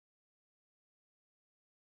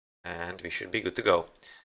and we should be good to go.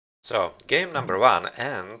 So, game number 1,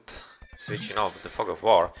 and switching off the Fog of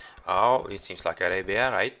War. Oh, it seems like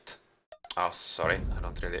Arabia, right? Oh, sorry, I'm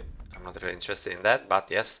not really interested in that, but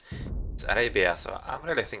yes, it's Arabia, so I'm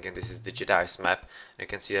really thinking this is the Jedi's map. You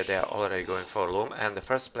can see that they are already going for Loom, and the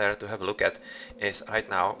first player to have a look at is right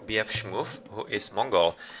now BF Shmoof, who is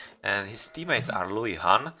Mongol, and his teammates are Louis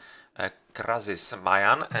Han, Krazis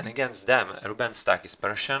Mayan, and against them Ruben Stak is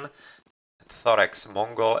Persian, Thorax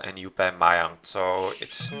Mongol, and Yupe Mayan. So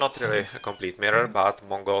it's not really a complete mirror, but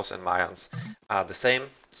Mongols and Mayans are the same,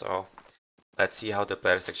 so let's see how the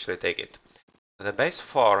players actually take it. The base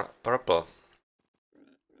for purple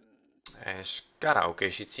is kinda okay.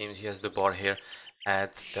 It seems he has the board here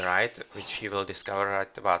at the right, which he will discover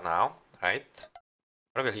right about now, right?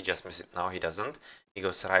 Or will he just miss it now? He doesn't. He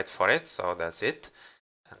goes right for it, so that's it.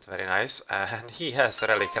 And very nice. And he has a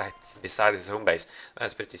relic right beside his home base.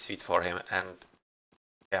 That's pretty sweet for him. And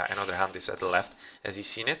yeah, another hand is at the left. Has he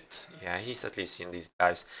seen it? Yeah, he's at least seen these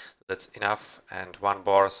guys. So that's enough. And one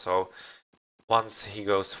board, so once he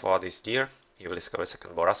goes for this deer, he will discover a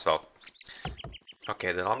second board as well.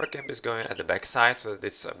 Okay, the lumber camp is going at the back side, so that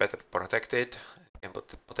it's better protected. He can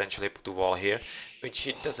potentially put a wall here, which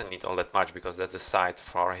he doesn't need all that much because that's the side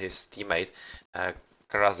for his teammate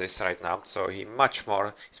Krazis right now. So he's much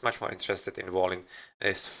more interested in walling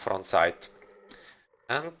his front side.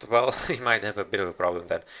 And well, he might have a bit of a problem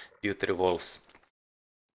there due to the wolves.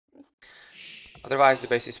 Otherwise, the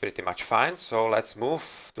base is pretty much fine, so let's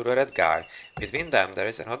move to the red guy. Between them, there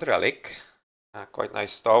is another relic, quite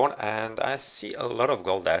nice stone, and I see a lot of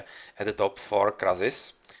gold there at the top for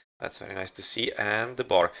Krazis. That's very nice to see, and the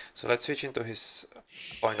boar. So let's switch into his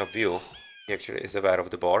point of view. He actually is aware of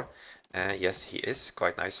the boar. Yes, he is,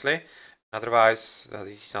 quite nicely. Otherwise,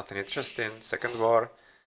 this is nothing interesting. Second boar,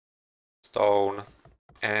 stone,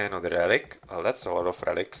 and another relic. Well, that's a lot of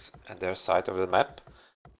relics at their side of the map.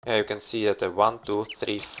 Yeah, you can see that the 1, 2,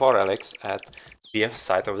 3, 4 relics at BF's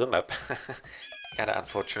side of the map. Kinda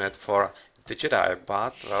unfortunate for the Jedi,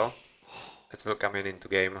 but well, it will come into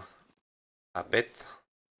game a bit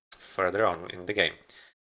further on in the game.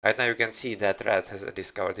 Right now you can see that Red has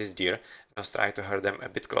discovered his deer and was trying to herd them a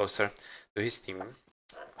bit closer to his team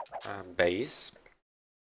base.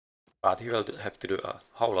 But he will have to do a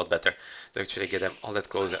whole lot better to actually get them all that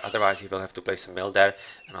closer. Otherwise he will have to place a mill there.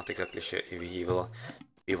 I'm not exactly sure if he will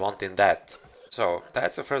be wanting that. So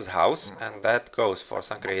that's the first house, and that goes for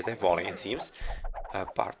some creative walling, it seems,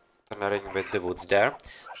 partnering with the woods there.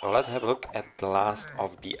 So let's have a look at the last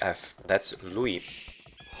of BF. That's Louis,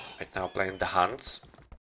 right now playing the hunts.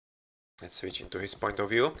 Let's switch into his point of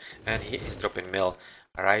view, and he is dropping mill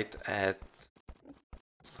right at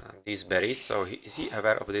these berries. So is he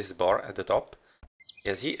aware of this boar at the top?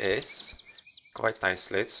 Yes, he is, quite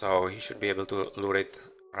nicely. So he should be able to lure it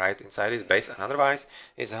right inside his base, and otherwise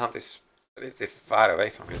his hunt is pretty far away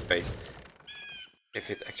from his base. If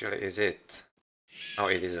it actually is it. No,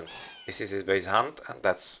 it isn't. This is his base hunt, and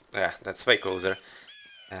that's way closer.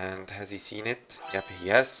 And has he seen it? Yep, he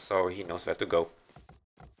has, so he knows where to go.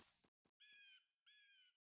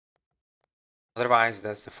 Otherwise,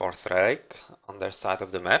 that's the fourth relic on their side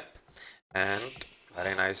of the map, and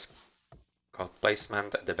very nice gold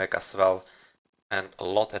placement at the back as well, and a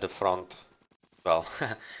lot at the front. Well,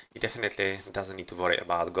 he definitely doesn't need to worry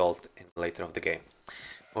about gold in later of the game.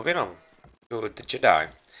 Moving on to the Jedi.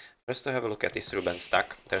 First to have a look at is Ruben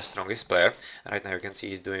Stak, their strongest player. Right now you can see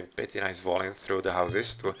he's doing pretty nice walling through the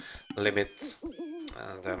houses to limit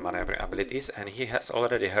the maneuvering abilities, and he has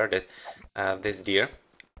already herded this deer.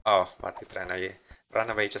 Oh, but it ran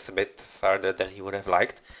away just a bit further than he would have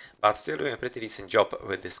liked, but still doing a pretty decent job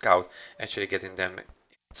with the scout, actually getting them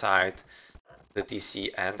inside the DC,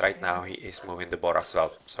 and right now he is moving the boar as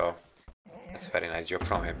well, so that's a very nice job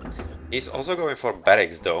from him. He's also going for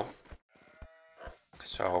barracks though,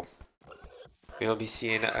 so we'll be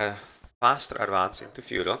seeing a faster advance into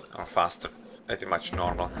feudal, or faster, pretty much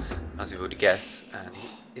normal, as you would guess, and he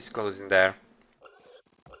is closing there.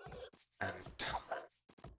 And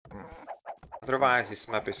otherwise, this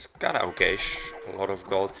map is kinda okayish, a lot of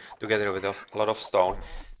gold together with a lot of stone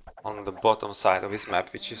on the bottom side of his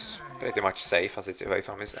map, which is pretty much safe as it's away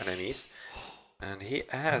from his enemies. And he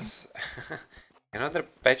has another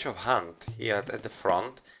patch of hunt here at the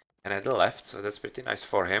front and at the left, so that's pretty nice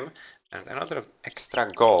for him. And another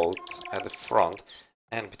extra gold at the front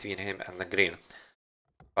and between him and the green.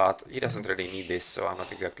 But he doesn't really need this, so I'm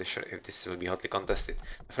not exactly sure if this will be hotly contested.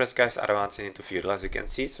 The first guys are advancing into feudal, as you can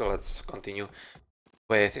see, so let's continue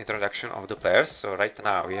with introduction of the players. So right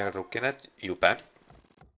now we are looking at Yupe,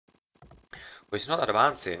 who is not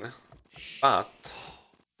advancing, but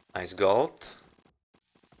nice gold,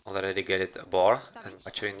 already get it a boar and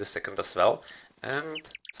butcher in the second as well, and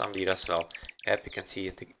some deer as well. Yep, you can see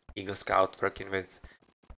the Eagle Scout working with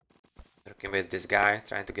this guy,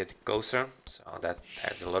 trying to get closer, so that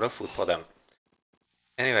has a lot of food for them.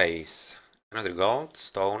 Anyways, another gold,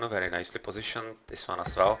 stone, very nicely positioned, this one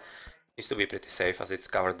as well. Needs to be pretty safe as it's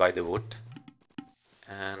covered by the wood.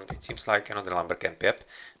 And it seems like another lumber camp, yep.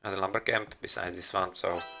 Another lumber camp besides this one,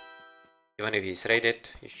 so even if he's raided,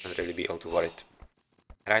 you shouldn't really be all too worried.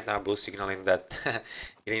 Right now, blue signaling that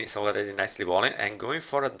green is already nicely walling and going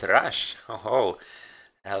for a rush. Oh,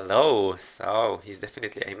 hello! So he's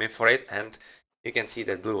definitely aiming for it, and you can see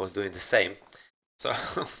that blue was doing the same. So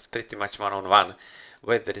it's pretty much one-on-one,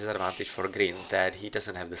 with the disadvantage for green that he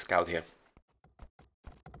doesn't have the scout here.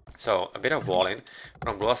 So a bit of walling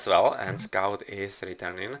from blue as well, and scout is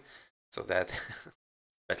returning, so that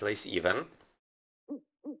battle is even.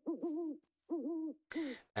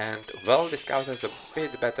 And well, the scout has a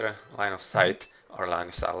bit better line of sight, or line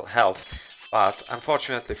of health, but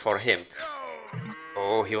unfortunately for him,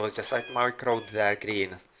 oh, he was just out-microed there, green.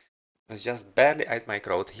 He was just barely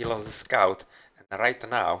out-microed, he lost the scout, and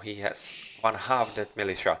right now he has one half that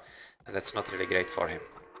militia, and that's not really great for him.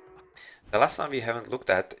 The last one we haven't looked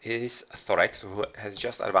at is Thorax, who has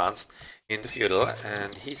just advanced in the feudal,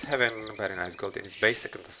 and he's having very nice gold in his base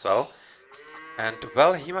second as well. And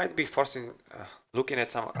well, he might be forcing, looking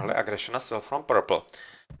at some early aggression as well from purple.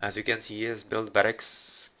 As you can see, he has built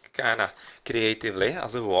barracks kinda creatively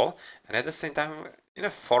as a wall, and at the same time in a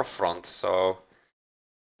forefront, so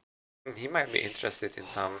he might be interested in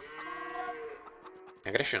some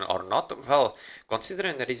aggression or not. Well,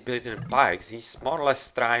 considering that he's building pikes, he's more or less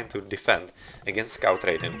trying to defend against scout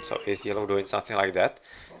raiding. So is yellow doing something like that?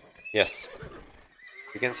 Yes.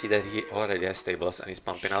 You can see that he already has stables and he's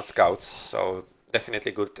pumping out scouts, so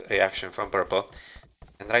definitely good reaction from purple.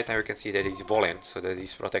 And right now you can see that he's walling, so that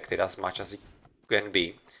he's protected as much as he can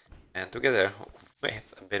be. And together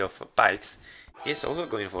with a bit of pikes, he's also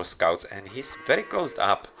going for scouts, and he's very closed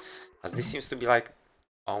up, as this seems to be like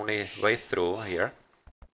only way through here.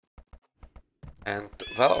 And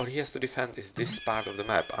well, all he has to defend is this part of the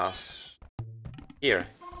map, as here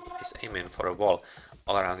he is aiming for a wall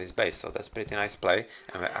all around his base, so that's pretty nice play.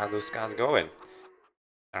 And where are those scouts going?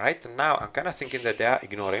 Right now I'm kinda thinking that they are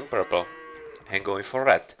ignoring purple and going for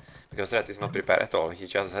red, because red is not prepared at all. He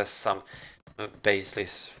just has some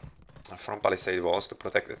baseless from palisade walls to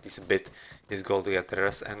protect at least a bit his gold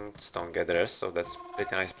gatherers and stone gatherers, so that's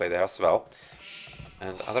pretty nice play there as well.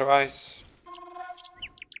 And otherwise,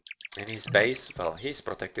 in his base, well, he's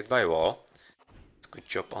protected by wall. Good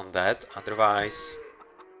job on that. Otherwise,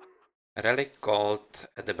 relic gold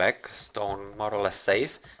at the back, stone more or less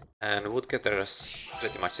safe, and woodcutter's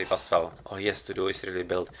pretty much safe as well. All he has to do is really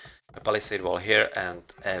build a palisade wall here, and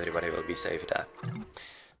everybody will be safe there.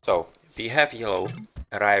 So we have yellow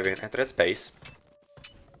arriving at red's base,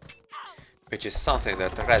 which is something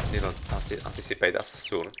that red didn't anticipate as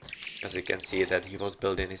soon, as you can see that he was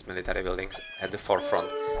building his military buildings at the forefront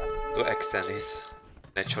to extend his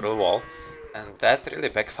natural wall, and that really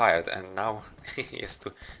backfired, and now he has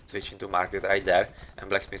to switch into market right there, and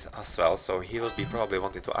blacksmith as well, so he will be probably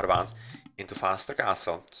wanting to advance into faster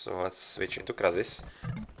castle. So let's switch into crisis.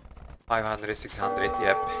 500, 600,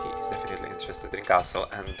 yep, he is definitely interested in castle,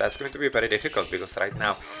 and that's going to be very difficult because right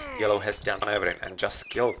now yellow has jumped on everything and just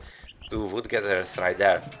killed 2 wood gatherers right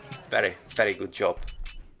there. Very good job.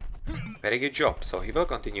 Very good job. So he will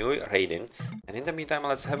continue raiding, and in the meantime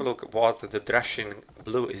let's have a look what the Russian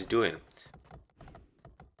blue is doing.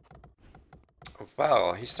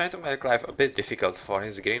 Well, he's trying to make life a bit difficult for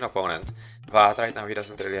his green opponent, but right now he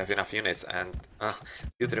doesn't really have enough units, and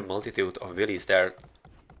due to the multitude of willies there,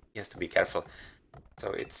 he has to be careful.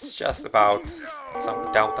 So it's just about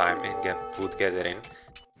some downtime in wood gathering.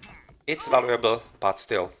 It's valuable, but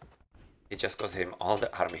still, it just cost him all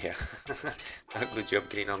the army here. Good job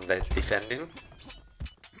green on that defending.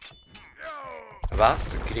 But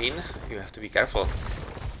green, you have to be careful,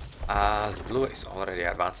 as blue is already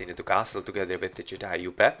advancing into castle together with the Jedi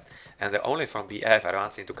UP, and the only from BF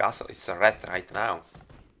advancing into castle is red right now,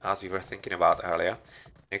 as we were thinking about earlier.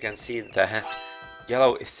 You can see that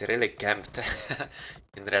yellow is really camped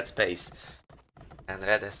in red space, and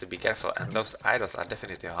red has to be careful, and those idols are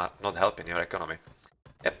definitely not helping your economy.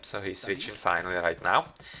 Yep, so he's switching finally right now.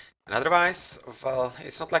 And otherwise, well,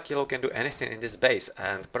 it's not like yellow can do anything in this base,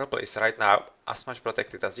 and purple is right now as much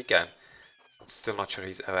protected as he can. I'm still not sure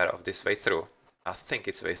he's aware of this way through. I think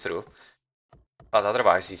it's way through, but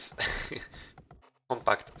otherwise he's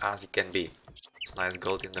compact as he can be. It's nice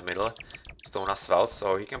gold in the middle, stone as well,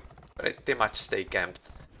 so he can pretty much stay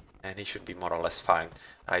camped, and he should be more or less fine.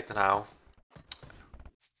 Right now,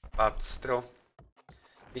 but still,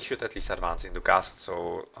 he should at least advance into castle.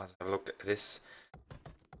 So let's have a look at this.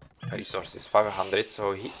 Resources 500,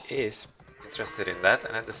 so he is interested in that,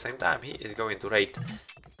 and at the same time he is going to raid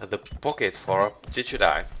the pocket for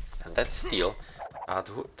TheJedi, and that's steal.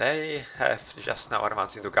 They have just now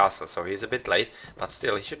advanced into castle, so he's a bit late, but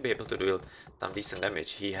still he should be able to deal some decent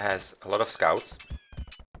damage. He has a lot of scouts,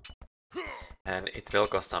 and it will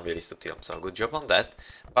cost some villies to kill him, so good job on that.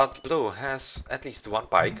 But Blue has at least one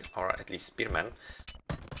pike, or at least spearman.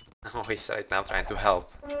 Oh, he's right now trying to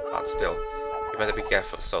help, but still, you better be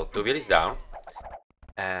careful. So 2 villies down.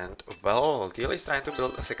 And well, Teal is trying to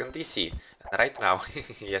build a second DC. And right now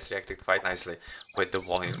he has reacted quite nicely with the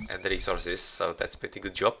volume and the resources, so that's pretty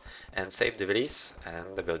good job. And saved the villies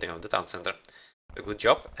and the building of the town center. A good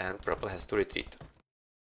job, and Purple has to retreat.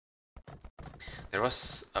 There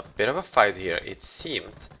was a bit of a fight here, it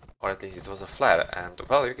seemed, or at least it was a flare, and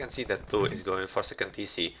well, you can see that Blue is going for second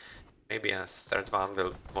DC. Maybe a third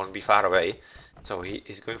one won't be far away, so he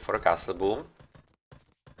is going for a castle boom.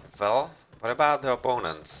 Well, what about the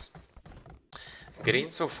opponents?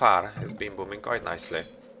 Green so far has been booming quite nicely,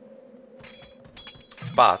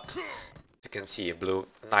 but as you can see, Blue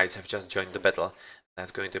Knights have just joined the battle.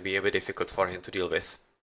 That's going to be a bit difficult for him to deal with.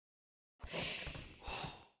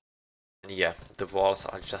 And yeah, the walls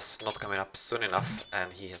are just not coming up soon enough,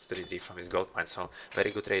 and he has to retreat from his gold mine, so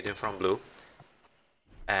very good raiding from Blue.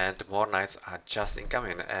 And more knights are just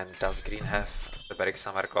incoming. And does Green have the barracks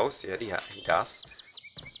somewhere close? Yeah, he does.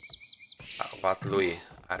 But Louis,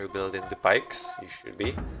 are you building the pikes? You should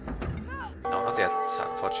be. No, not yet,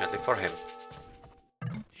 unfortunately for him.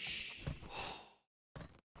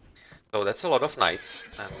 So that's a lot of knights,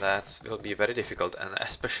 and that will be very difficult, and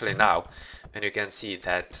especially now, when you can see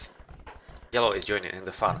that Yellow is joining in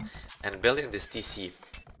the fun, and building this TC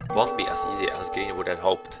won't be as easy as Green would have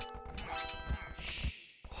hoped.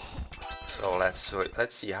 So let's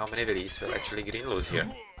see how many villies will actually Green lose here.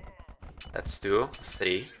 That's 2,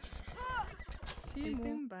 3,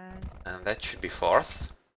 and that should be 4th.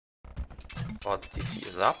 Oh, the TC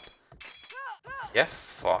is up. Yeah,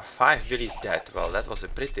 5 villies dead. Well, that was a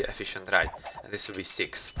pretty efficient ride, and this will be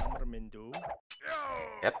 6th.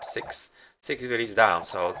 Yep, 6 villies down,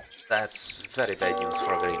 so that's very bad news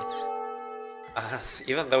for Green.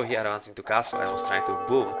 Even though he advanced into castle and was trying to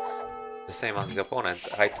boom the same as his opponents,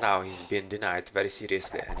 right now he's been denied very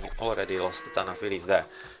seriously, and he already lost a ton of villies there.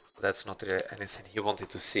 So that's not really anything he wanted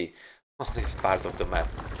to see on this part of the map.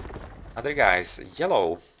 Other guys,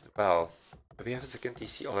 Yellow, well, we have a second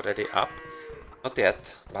TC already up. Not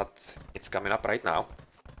yet, but it's coming up right now.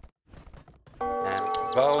 And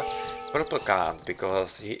well, Purple can't,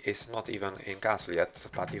 because he is not even in castle yet,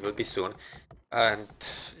 but he will be soon. And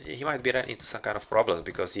he might be running into some kind of problems,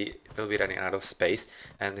 because he will be running out of space,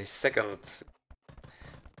 and his second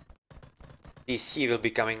DC will be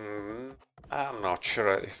coming, I'm not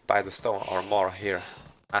sure if by the stone or more here.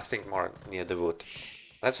 I think more near the wood.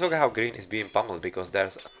 Let's look at how Green is being pummeled, because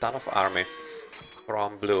there's a ton of army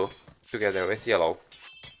from Blue together with Yellow.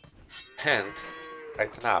 And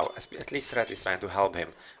right now, at least Red is trying to help him,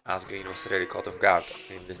 as Green was really caught off guard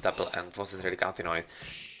in this double and wasn't really counting on it.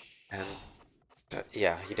 And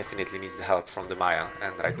yeah, he definitely needs the help from the Maya,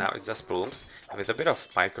 and right now it's just Plumes, and with a bit of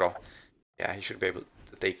micro, yeah, he should be able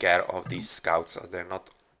to take care of these scouts, as they're not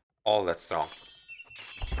all that strong.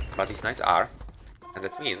 But these knights are, and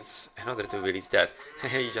that means another 2 villies dead.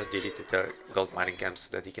 He just deleted the gold mining camps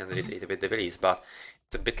so that he can retreat with the villies, but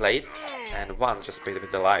it's a bit late, and one just stayed a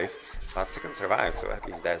bit alive, but second survived, so at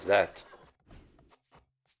least there's that.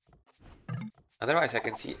 Otherwise I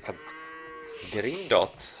can see a green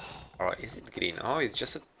dot, or is it green? Oh, it's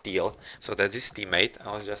just a teal, so that's his teammate.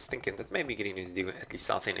 I was just thinking that maybe Green is doing at least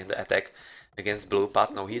something in the attack against Blue,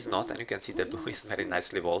 but no, he's not, and you can see that Blue is very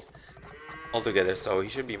nicely walled altogether, so he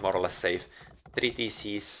should be more or less safe. 3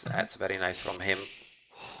 TCs, that's very nice from him.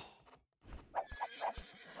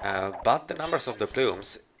 But the numbers of the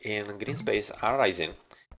plumes in green space are rising,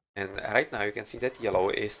 and right now you can see that Yellow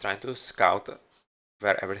is trying to scout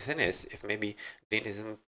where everything is, if maybe Green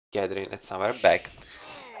isn't gathering it somewhere back,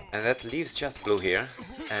 and that leaves just Blue here,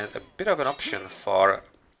 and a bit of an option for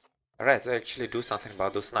Red to actually do something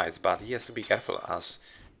about those knights, but he has to be careful, as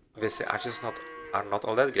obviously archers are not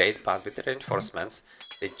all that great, but with the reinforcements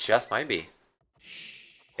they just might be.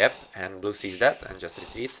 Yep, and Blue sees that and just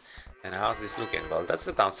retreats. And how's this looking? Well, that's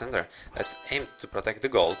the town center. That's aimed to protect the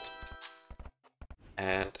gold.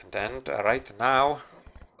 And then right now,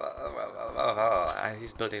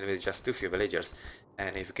 he's building with just 2 few villagers.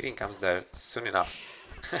 And if Green comes there soon enough,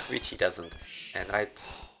 which he doesn't, and right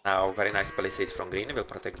now very nice palisades from Green will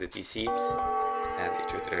protect the TC, and it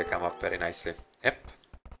should really come up very nicely. Yep,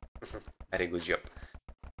 Very good job.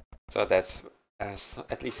 So that's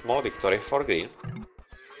at least small victory for green.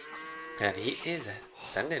 And he is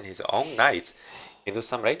sending his own knights into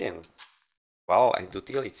some raiding. Well, into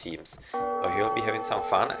teal it seems. So he'll be having some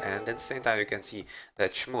fun, and at the same time you can see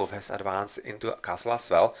that Shmoof has advanced into a castle as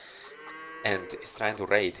well and is trying to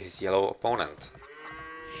raid his yellow opponent.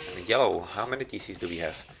 And yellow, how many TCs do we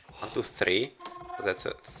have? 1, 2, 3. So that's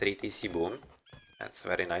a 3 TC boom. That's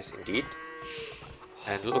very nice indeed.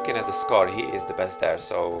 And looking at the score, he is the best there,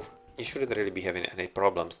 so he shouldn't really be having any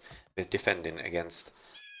problems with defending against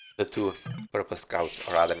the two purple scouts,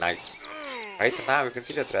 or rather knights. Right now you can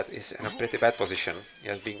see that Red is in a pretty bad position. He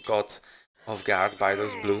has been caught off guard by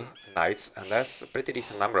those blue knights, and there's a pretty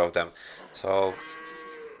decent number of them. So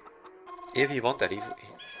if he wanted, he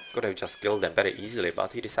could have just killed them very easily,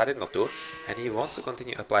 but he decided not to, and he wants to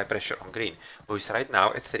continue to apply pressure on green, who is right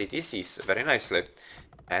now at 3 TCs very nicely,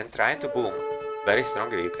 and trying to boom very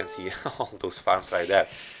strongly. You can see all those farms right there.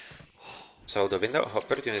 So the window of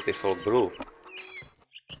opportunity for blue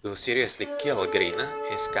to seriously kill green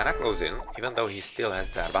is kinda closing, even though he still has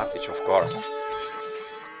the advantage, of course.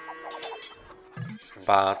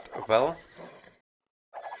 But, well,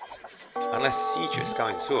 unless siege is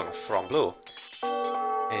coming soon from blue,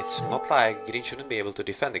 it's not like green shouldn't be able to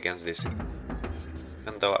defend against this.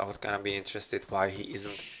 Even though I would kinda be interested why he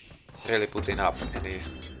isn't really putting up any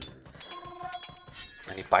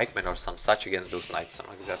pikemen or some such against those knights. I'm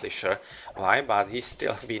not exactly sure why, but he's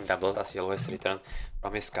still being doubled as he always returned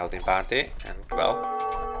from his scouting party, and well,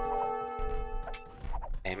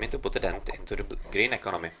 aiming to put a dent into the green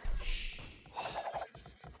economy.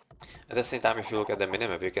 At the same time, if you look at the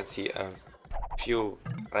minimap, you can see a few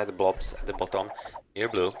red blobs at the bottom near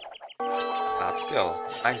blue, but still,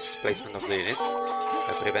 nice placement of the units,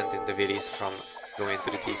 preventing the Willies from going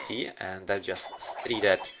to the TC, and that's just 3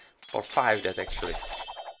 dead, or 5 dead actually.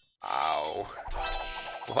 Wow.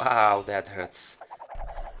 Wow, that hurts.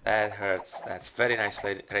 That hurts. That's very nice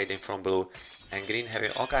raiding from blue. And green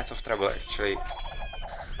having all kinds of trouble actually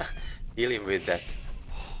dealing with that.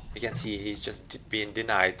 You can see he's just being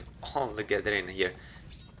denied all the gathering here.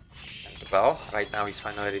 And well, right now he's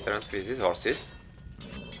finally returned with his horses.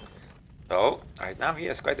 So, right now he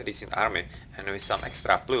has quite a decent army, and with some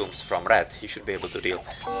extra plumes from red, he should be able to deal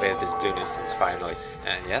with this blue nuisance finally.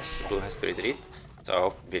 And yes, blue has to retreat,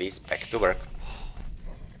 so Billy's back to work.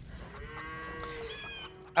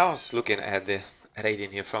 I was looking at the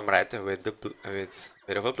raiding here from red with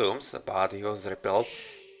beautiful plumes, but he was repelled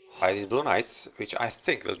by these blue knights, which I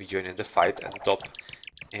think will be joining the fight at the top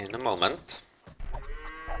in a moment.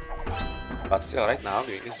 But still, right now,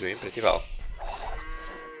 green is doing pretty well.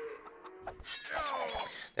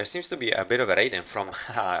 There seems to be a bit of a raiding from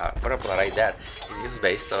purple right there in his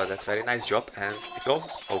base, so that's a very nice job, and it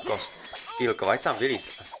also cost still quite some Willies.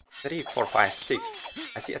 3, 4, 5,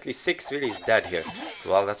 6. I see at least 6 Willies dead here.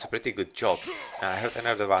 Well, that's a pretty good job. I heard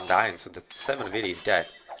another one dying, so that's 7 Willies dead.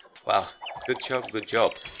 Well, good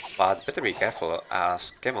job. But better be careful,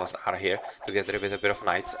 as camels are here to get rid of a bit of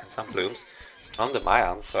knights and some plumes on the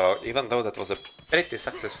Mayan, so even though that was a pretty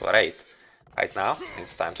successful raid, right now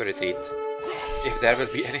it's time to retreat. If there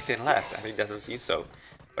will be anything left, and it doesn't seem so.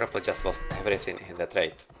 Purple just lost everything in that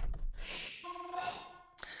raid.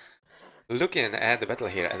 Looking at the battle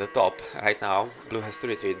here at the top, right now blue has to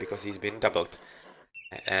retreat because he's been doubled.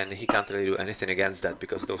 And he can't really do anything against that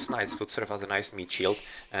because those knights would serve as a nice meat shield,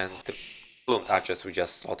 and the plumed archers would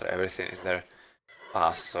just slaughter everything in their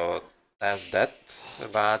path. So that's that,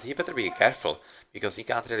 but he better be careful because he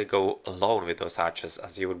can't really go alone with those archers,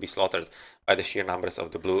 as he would be slaughtered by the sheer numbers of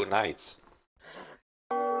the blue knights.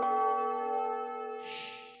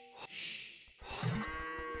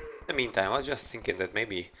 In the meantime, I was just thinking that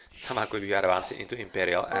maybe someone could be advancing into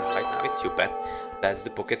Imperial, and right now it's Yupe. That's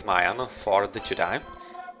the pocket Mayan for the Jedi.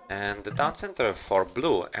 And the town center for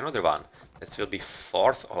blue, another one. That will be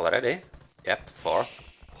 4th already. Yep, 4th.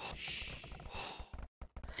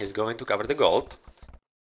 He's going to cover the gold.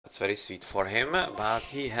 That's very sweet for him, but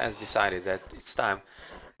he has decided that it's time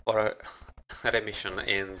for a remission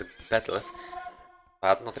in the battles.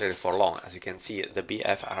 But not really for long. As you can see, the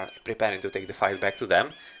BF are preparing to take the fight back to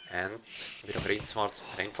them, and a bit of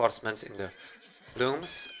reinforcements in the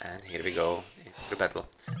plumes, and here we go into the battle.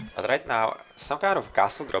 But right now, some kind of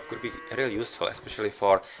castle drop could be really useful, especially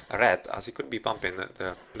for red, as he could be pumping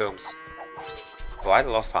the plumes quite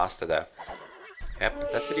a lot faster there.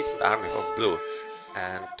 Yep, that's a decent army of blue,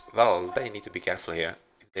 and well, they need to be careful here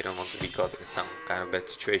if they don't want to be caught in some kind of bad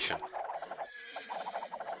situation.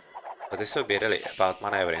 But this will be really about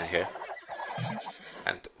maneuvering here.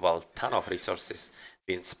 And well, ton of resources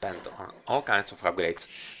being spent on all kinds of upgrades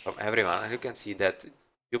from everyone. And you can see that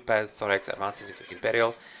Upad, Thorax advancing into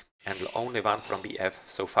Imperial, and only one from BF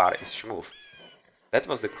so far is Schmoof. That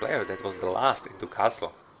was the player that was the last into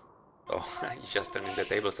Castle. So he's just turning the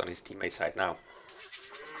tables on his teammates right now.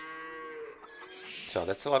 So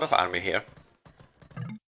that's a lot of army here.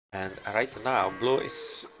 And right now, Blue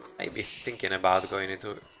is maybe thinking about going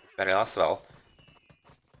into Imperial as well.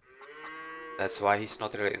 That's why he's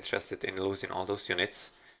not really interested in losing all those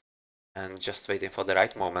units and just waiting for the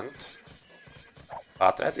right moment.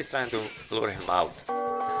 But Red is trying to lure him out.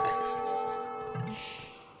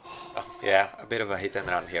 Oh, yeah, a bit of a hit and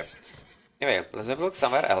run here. Anyway, let's have a look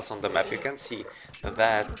somewhere else on the map. You can see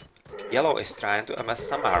that Yellow is trying to amass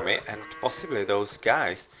some army, and possibly those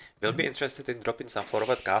guys will be interested in dropping some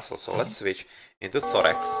forward castle. So let's switch into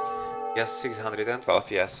Thorax. Yes,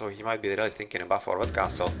 612, yeah, so he might be really thinking about forward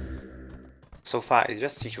castle. So far, it's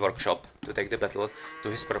just Siege Workshop to take the battle to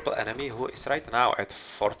his purple enemy, who is right now at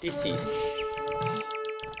 40 Cs.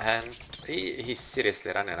 And he's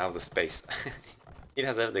seriously running out of space. He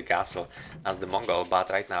doesn't have the castle as the Mongol,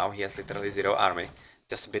 but right now he has literally 0 army.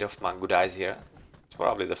 Just a bit of Mangudais here. It's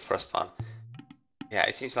probably the first one. Yeah,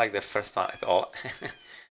 it seems like the first one at all.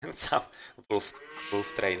 And some wolf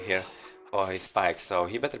train here for his spikes, so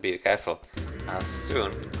he better be careful, as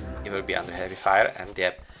soon he will be under heavy fire. And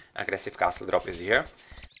yep, aggressive castle drop is here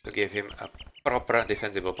to give him a proper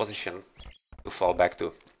defensible position to fall back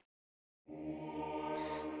to.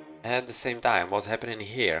 At the same time, what's happening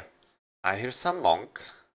here? I hear some monk,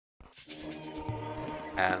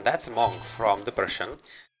 and that's a monk from the Persian,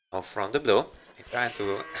 or from the blue. He's trying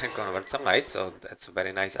to convert some knights, so that's a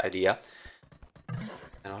very nice idea.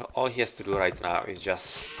 And all he has to do right now is just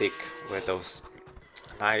stick with those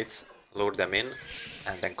knights, lure them in,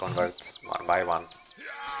 and then convert one by one.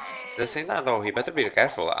 At the same time though, he better be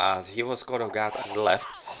careful, as he was caught off guard on the left.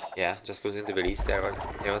 Yeah, just losing the Willies. They were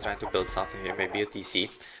trying to build something here, maybe a TC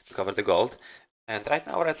to cover the gold. And right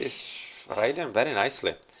now Red is riding very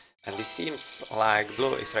nicely. And it seems like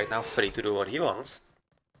Blue is right now free to do what he wants.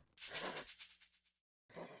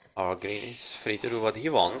 Or Green is free to do what he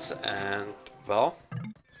wants, and well,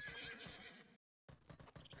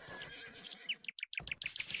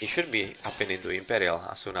 he should be upping into Imperial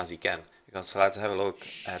as soon as he can. Because let's have a look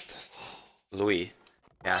at Louis.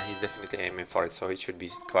 Yeah, he's definitely aiming for it, so it should be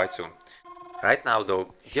quite soon. Right now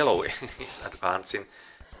though, Yellow is advancing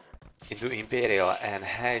into Imperial and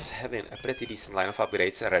is having a pretty decent line of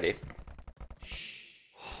upgrades already.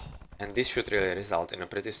 And this should really result in a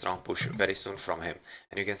pretty strong push very soon from him.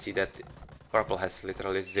 And you can see that Purple has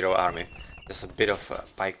literally 0 army. Just a bit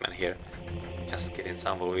of pikemen here, just killing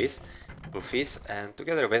some wolfies. And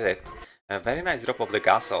together with it, a very nice drop of the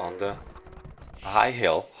castle on the high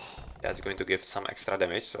hill. That's going to give some extra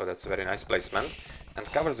damage, so that's a very nice placement.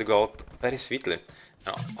 And covers the gold very sweetly.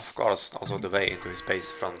 Now, of course, also the way into his base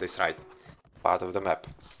from this right part of the map.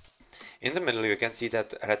 In the middle you can see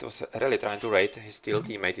that Red was really trying to raid his steel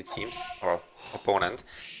teammate, it seems, or opponent.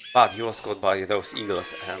 But he was caught by those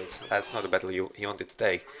eagles, and that's not the battle he wanted to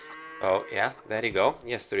take. So yeah, there you go,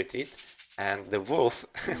 he has to retreat. And the wolf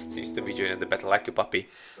seems to be joining the battle like a puppy.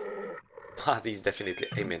 But he's definitely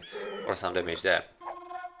aiming for some damage there.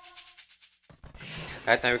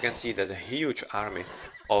 Right now you can see that a huge army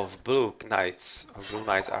of blue knights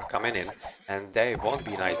are coming in, and they won't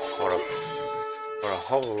be knights for a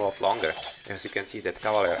whole lot longer. As you can see, that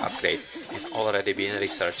Cavalier upgrade is already being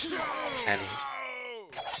researched, and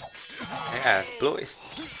yeah, Blue is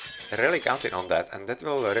really counting on that, and that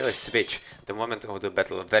will really switch the moment of the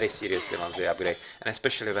battle very seriously once they upgrade, and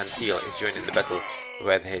especially when Teal is joining the battle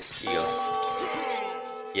with his eagles.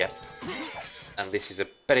 Yep. And this is a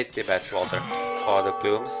pretty bad slaughter for the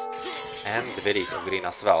plumes and the berries of green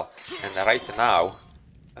as well. And right now,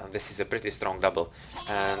 this is a pretty strong double,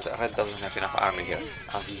 and Red doesn't have enough army here,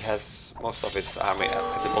 as he has most of his army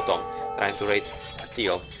at the bottom trying to raid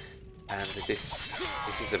Teal. And this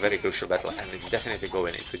is a very crucial battle, and it's definitely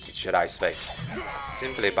going into the Jedi's way,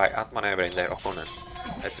 simply by outmaneuvering their opponents.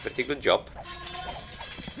 That's a pretty good job.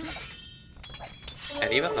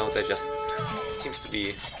 And even though there just seems to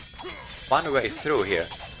be one way through here,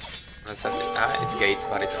 it's gate,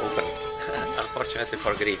 but it's open. Unfortunately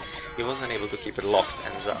for Green, he wasn't able to keep it locked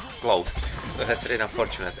and closed, so that's really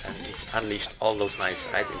unfortunate, and he unleashed all those knights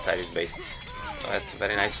right inside his base. So that's a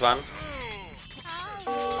very nice one.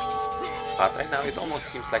 But right now it almost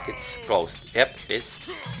seems like it's closed. Yep, it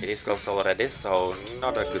is closed already, so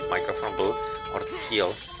not a good micro from Blue or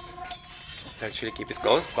Teal to actually keep it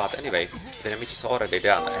closed. But anyway, the damage is already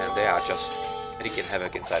done, and they are just wreaking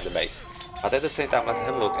havoc inside the base. But at the same time, let's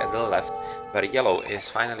have a look at the left, where Yellow is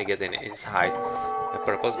finally getting inside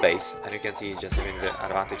Purple's base, and you can see he's just having the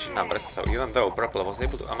advantage in numbers. So even though Purple was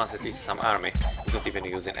able to amass at least some army, he's not even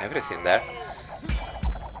using everything there.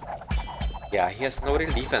 Yeah, he has no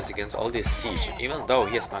real defense against all this siege, even though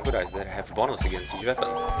he has Mangudais that have bonus against siege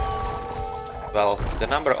weapons. Well, the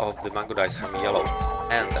number of the Mangudais from yellow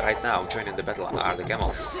and right now joining the battle are the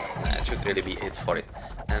camels. That should really be it for it.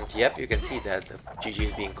 And yep, you can see that the GG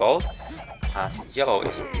is being called, as yellow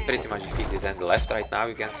is pretty much defeated, and the left right now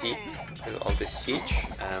you can see all this siege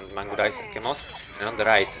and Mangudais and camels, and on the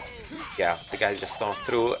right, yeah, the guys just stormed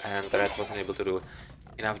through and the red wasn't able to do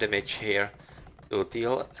enough damage here to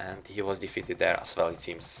deal, and he was defeated there as well, it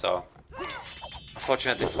seems. So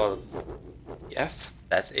unfortunately for F,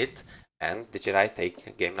 that's it, and the Jedi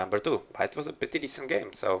take game number 2. But it was a pretty decent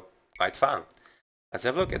game, so quite fun. Let's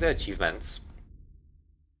have a look at the achievements.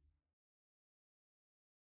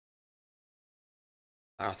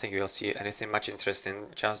 I don't think we'll see anything much interesting,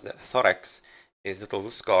 just that Thorax is little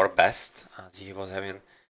score best, as he was having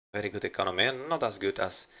very good economy, and not as good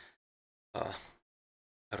as uh,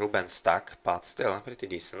 Ruben Stack, but still pretty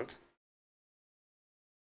decent.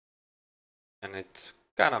 And it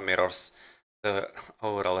kind of mirrors the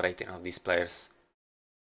overall rating of these players.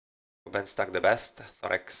 Ruben Stack the best,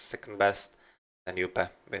 Thorax second best, then Yupe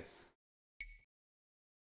with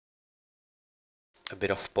a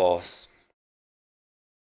bit of pause.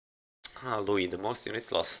 Louis, the most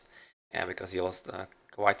units lost. Yeah, because he lost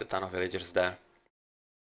quite a ton of villagers there.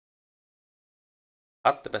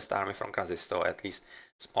 But the best army from Krasis, so at least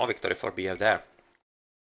small victory for BF there.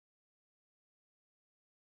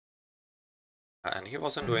 And he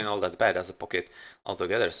wasn't doing all that bad as a pocket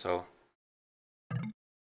altogether, so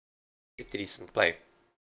pretty decent play.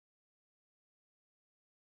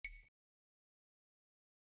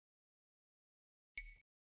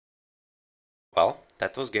 Well,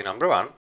 that was game number 1.